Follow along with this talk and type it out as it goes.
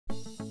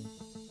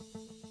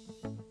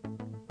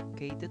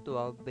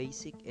K-12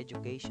 Basic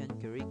Education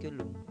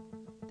Curriculum,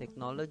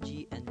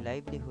 Technology and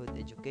Livelihood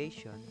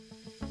Education,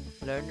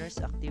 Learner's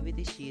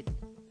Activity Sheet,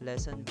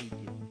 Lesson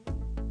Video,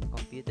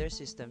 Computer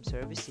System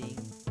Servicing,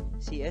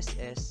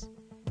 CSS,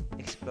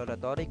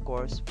 Exploratory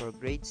Course for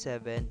Grade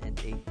 7 and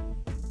 8.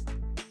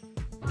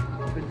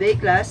 Good day,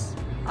 class.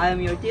 I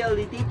am your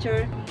TLE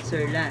teacher,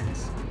 Sir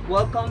Lance.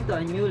 Welcome to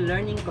a new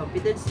learning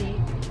competency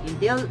in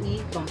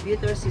TLE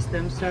Computer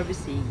System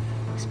Servicing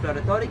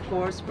Exploratory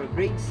Course for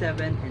Grade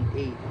 7 and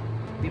 8.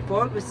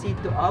 Before we proceed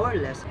to our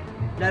lesson,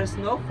 let us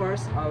know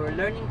first our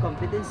learning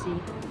competency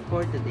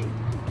for today.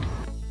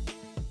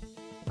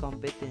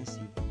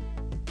 Competency.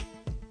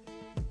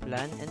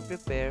 Plan and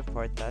prepare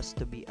for tasks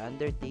to be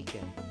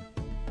undertaken.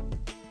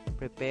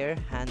 Prepare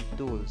hand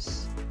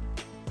tools.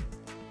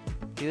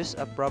 Use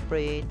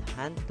appropriate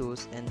hand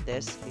tools and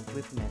test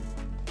equipment.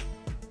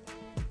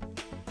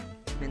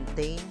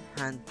 Maintain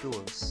hand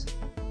tools.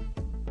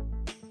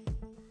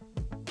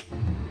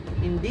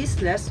 In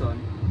this lesson,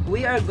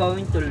 we are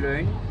going to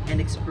learn and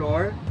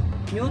explore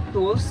new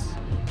tools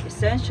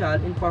essential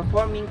in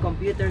performing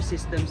computer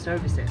system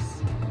services,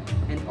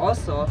 and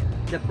also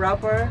the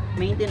proper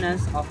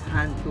maintenance of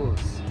hand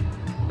tools.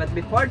 But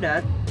before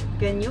that,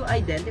 can you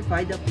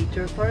identify the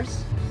picture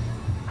first?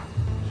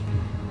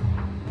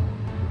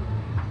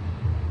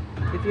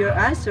 If your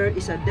answer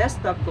is a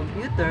desktop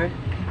computer,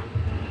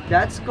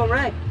 that's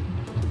correct.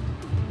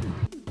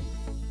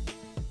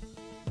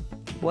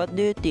 What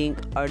do you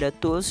think are the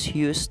tools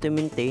used to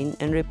maintain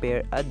and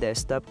repair a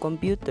desktop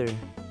computer?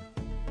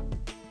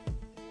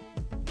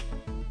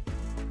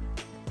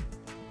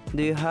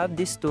 Do you have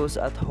these tools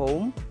at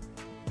home?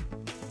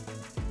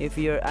 If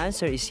your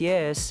answer is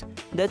yes,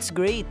 that's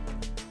great!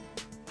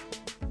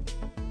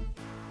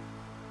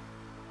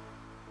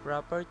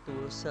 Proper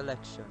tool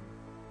selection.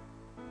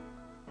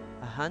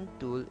 A hand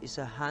tool is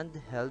a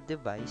handheld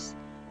device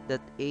that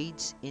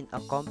aids in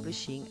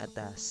accomplishing a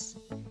task.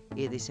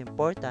 It is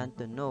important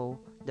to know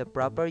the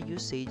proper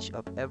usage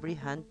of every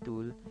hand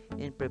tool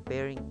in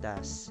preparing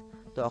tasks.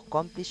 To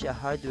accomplish a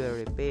hardware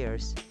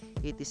repairs,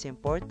 it is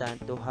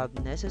important to have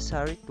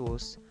necessary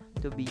tools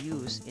to be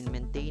used in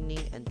maintaining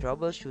and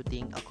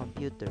troubleshooting a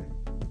computer.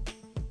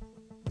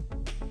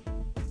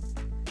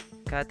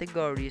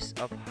 Categories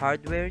of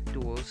hardware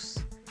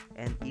tools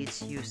and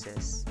its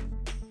uses.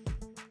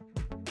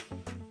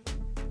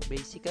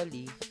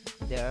 Basically,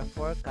 there are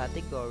 4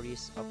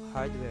 categories of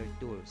hardware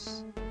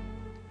tools.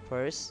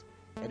 First,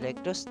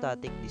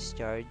 Electrostatic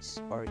Discharge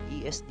or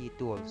ESD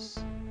tools.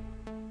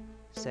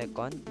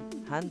 Second,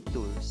 hand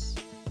tools.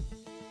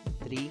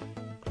 3.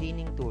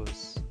 Cleaning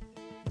tools.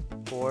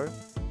 4.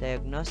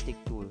 Diagnostic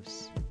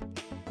tools.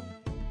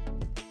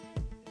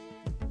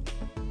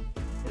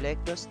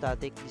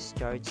 Electrostatic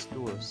discharge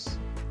tools.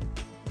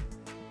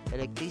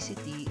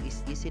 Electricity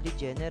is easily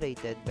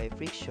generated by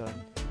friction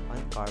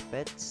on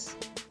carpets,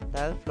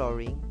 tile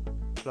flooring,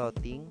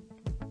 clothing,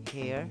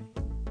 hair,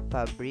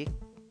 fabric,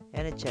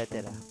 and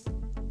etc.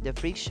 The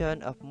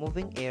friction of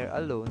moving air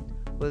alone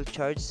will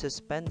charge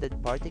suspended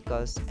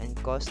particles and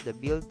cause the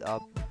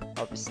build-up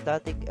of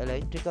static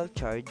electrical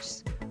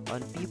charges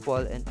on people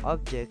and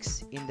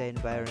objects in the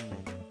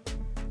environment.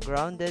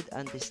 Grounded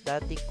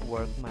anti-static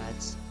work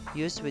mats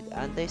used with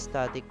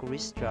anti-static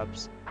wrist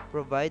straps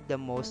provide the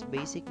most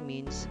basic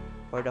means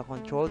for the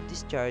controlled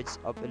discharge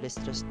of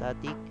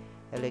electrostatic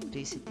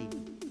electricity.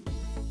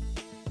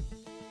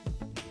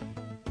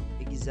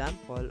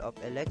 Example of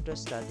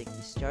electrostatic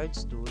discharge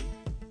tool.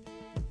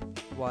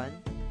 1.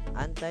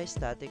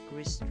 Anti-static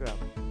wrist strap.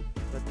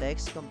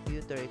 Protects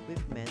computer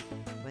equipment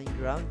when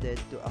grounded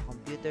to a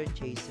computer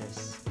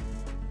chassis.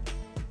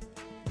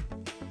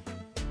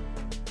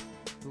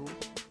 2.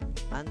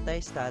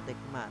 Anti-static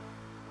mat.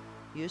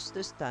 Used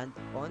to stand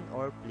on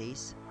or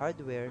place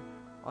hardware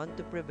on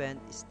to prevent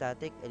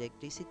static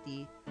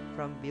electricity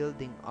from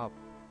building up.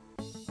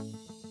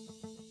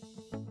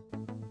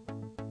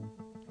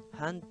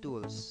 Hand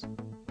tools.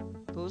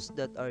 Tools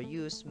that are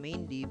used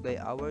mainly by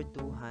our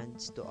 2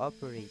 hands to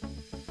operate.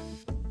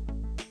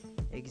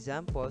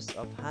 Examples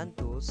of hand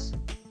tools.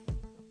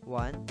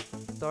 1.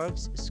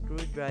 Torx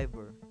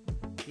screwdriver.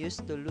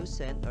 Used to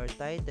loosen or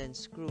tighten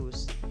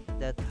screws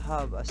that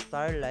have a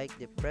star-like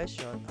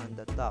depression on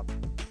the top,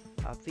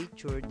 a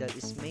feature that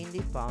is mainly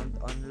found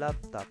on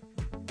laptop.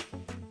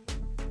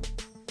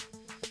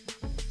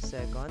 2.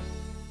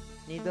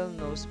 Needle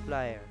nose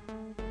plier.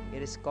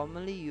 It is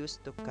commonly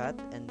used to cut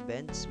and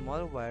bend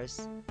small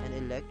wires and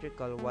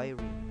electrical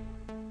wiring.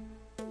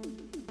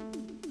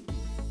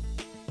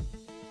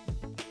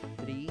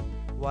 3.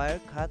 Wire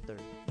cutter.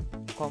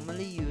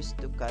 Commonly used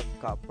to cut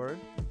copper,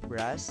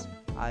 brass,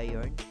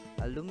 iron,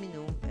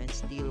 aluminum, and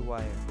steel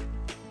wire.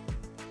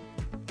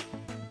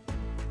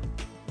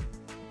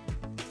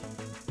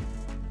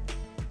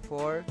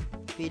 4.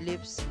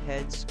 Phillips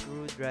head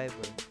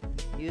screwdriver.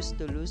 Used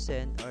to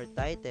loosen or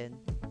tighten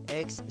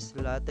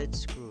X-slotted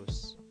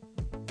screws.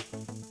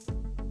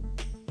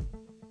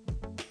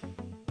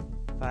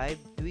 5.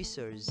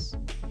 Tweezers.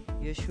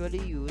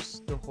 Usually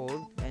used to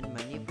hold and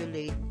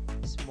manipulate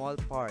small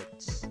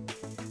parts.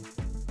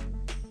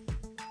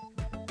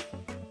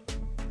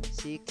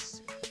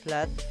 6.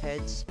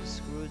 Flathead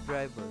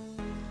screwdriver,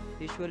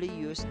 usually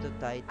used to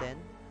tighten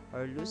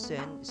or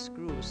loosen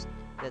screws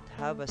that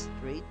have a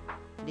straight,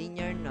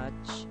 linear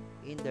notch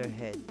in their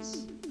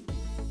heads.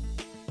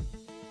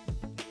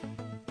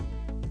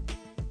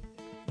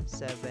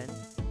 7.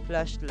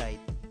 Flashlight.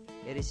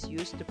 It is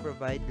used to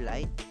provide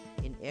light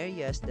in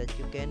areas that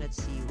you cannot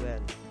see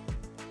well.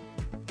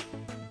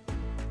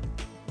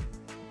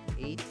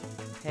 8.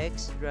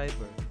 Hex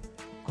driver,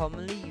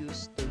 commonly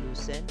used to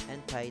loosen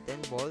and tighten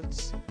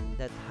bolts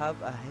that have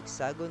a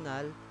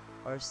hexagonal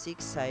or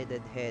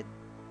six-sided head.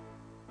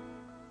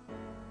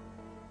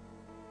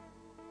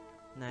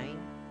 9.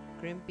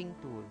 Crimping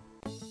tool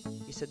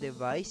is a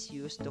device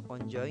used to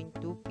conjoin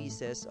two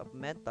pieces of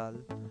metal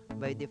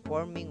by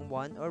deforming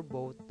one or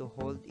both to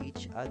hold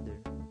each other.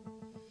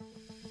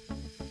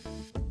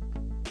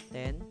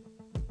 10.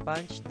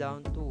 Punch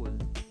down tool.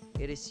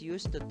 It is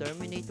used to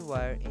terminate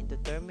wire into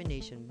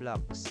termination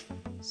blocks.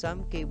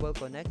 Some cable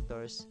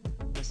connectors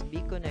must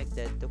be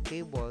connected to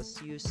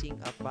cables using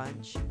a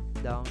punch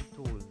down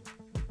tool.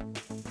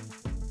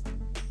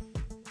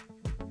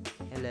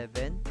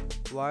 11.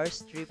 Wire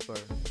stripper,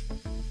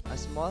 a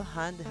small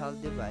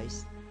handheld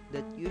device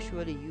that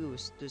usually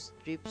used to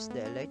strip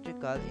the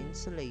electrical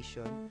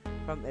insulation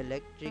from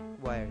electric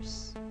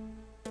wires.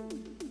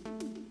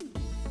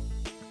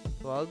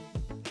 12.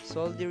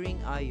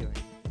 Soldering iron.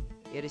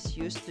 It is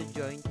used to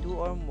join two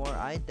or more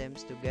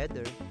items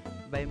together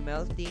by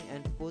melting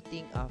and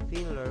putting a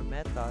filler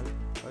metal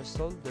or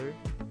solder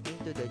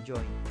into the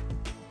joint.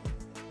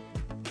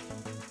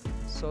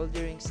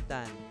 Soldering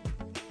stand.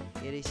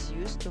 It is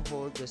used to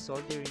hold the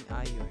soldering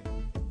iron.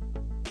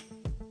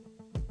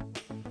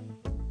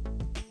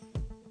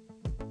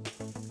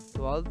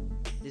 12.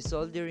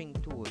 Desoldering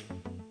tool.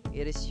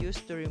 It is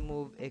used to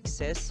remove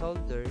excess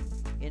solder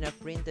in a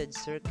printed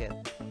circuit.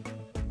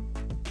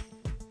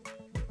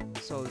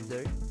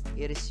 Solder.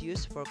 It is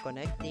used for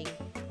connecting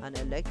an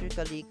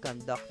electrically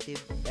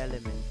conductive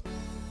element.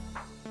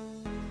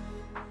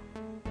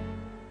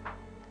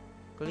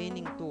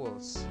 Cleaning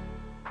tools.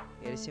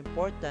 It is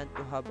important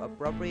to have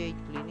appropriate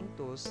cleaning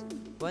tools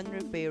when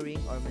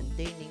repairing or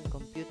maintaining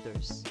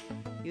computers.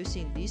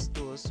 Using these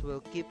tools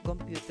will keep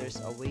computers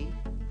away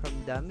from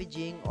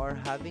damaging or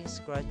having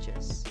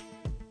scratches.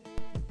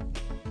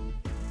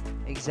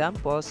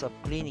 Examples of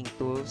cleaning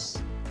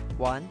tools.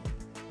 1.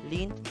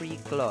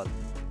 Lint-free cloth,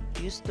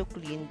 used to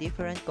clean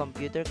different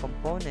computer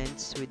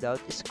components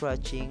without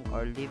scratching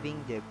or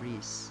leaving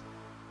debris.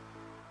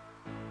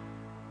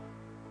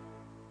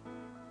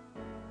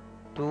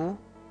 2.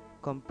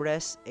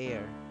 Compressed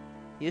air,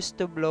 used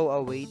to blow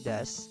away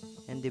dust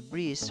and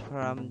debris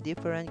from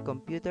different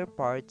computer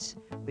parts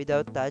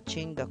without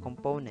touching the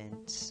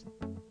components.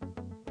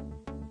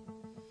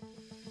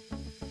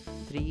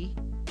 3.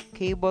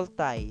 Cable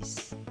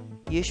ties,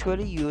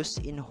 usually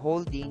used in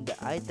holding the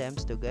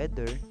items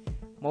together,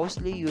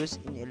 mostly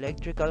used in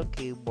electrical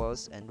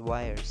cables and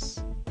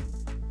wires.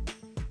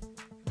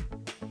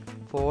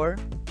 4.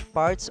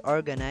 Parts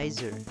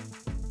organizer.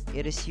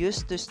 It is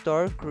used to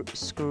store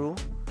screw,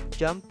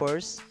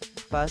 jumpers,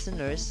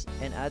 fasteners,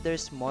 and other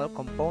small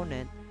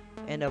components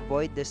and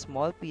avoid the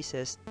small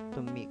pieces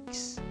to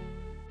mix.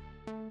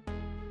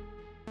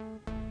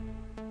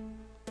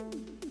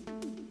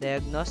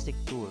 Diagnostic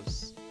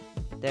tools.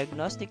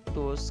 Diagnostic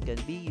tools can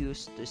be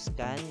used to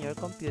scan your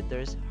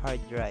computer's hard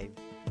drive,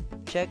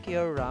 check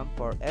your RAM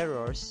for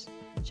errors,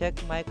 check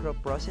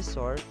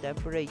microprocessor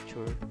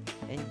temperature,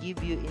 and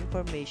give you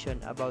information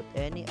about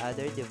any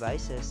other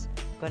devices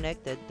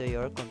connected to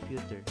your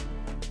computer.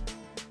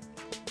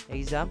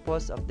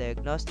 Examples of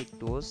diagnostic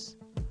tools.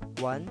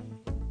 1.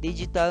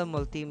 Digital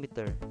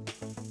multimeter.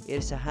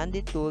 It is a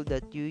handy tool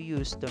that you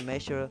use to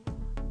measure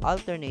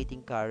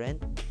alternating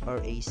current or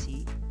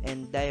AC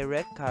and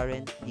direct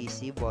current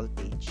DC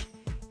voltage,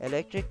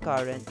 electric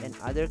current, and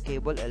other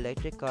cable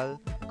electrical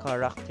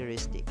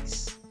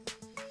characteristics.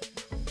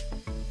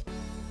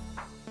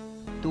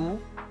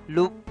 2.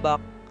 Loopback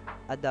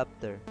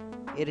adapter.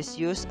 It is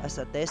used as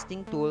a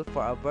testing tool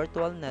for a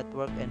virtual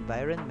network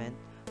environment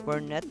where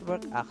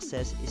network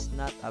access is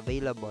not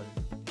available.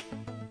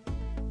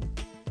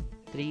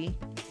 3.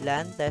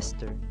 LAN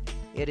tester.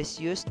 It is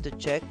used to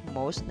check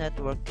most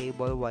network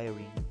cable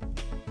wiring.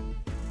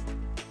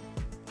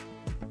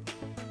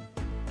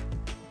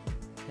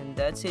 And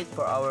that's it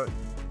for our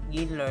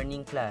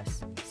e-learning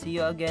class. See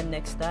you again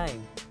next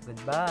time.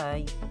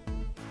 Goodbye!